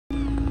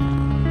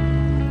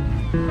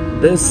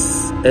This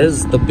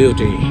is the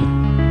beauty.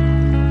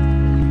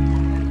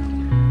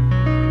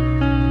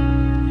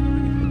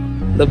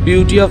 The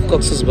beauty of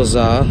Cox'S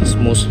BAZAR is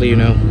mostly,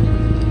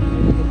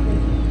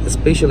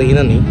 especially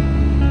Inani,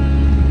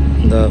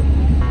 the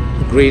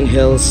green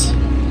hills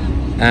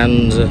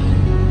and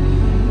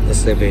the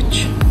sea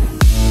beach.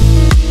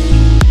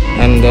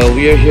 And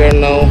we are here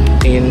now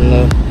in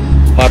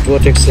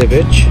Patuatek sea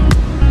beach.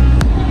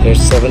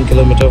 It's 7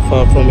 kilometers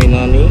far from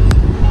Inani.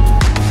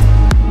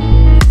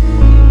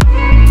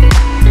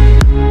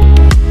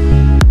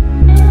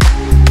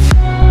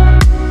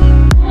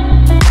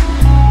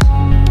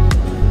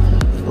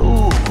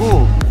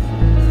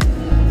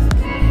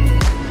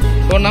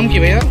 তোমার নাম কি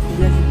ভাইয়া?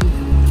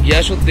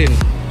 ইয়াসউদ্দিন।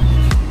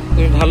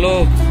 তুমি ভালো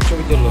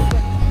ছবি তোলো।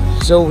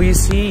 So we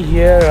see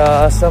here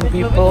some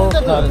people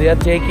they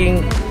are taking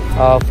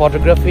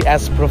photography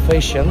as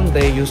profession.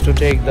 They used to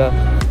take the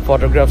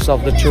photographs of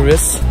the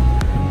tourists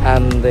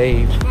and they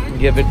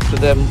give it to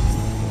them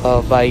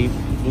by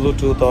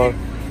Bluetooth or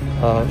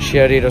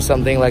share it or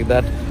something like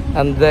that,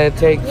 and they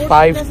take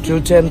 5 to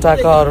 10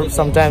 taka or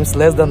sometimes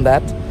less than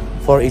that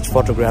for each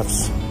photographs.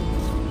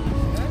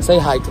 Say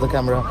hi to the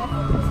camera.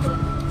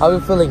 How are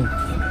you feeling?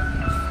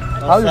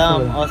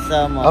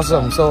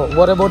 Awesome. So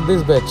what about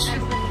this beach?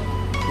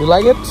 You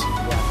like it?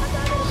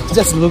 Yeah.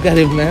 Just look at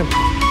him, man.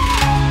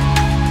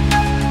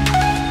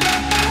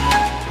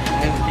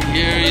 And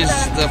here is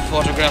the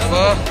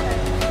photographer.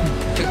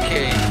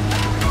 Okay.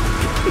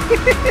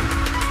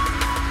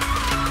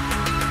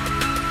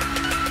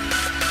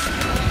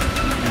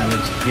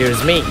 And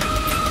here's me.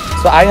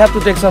 So I have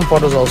to take some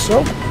photos also.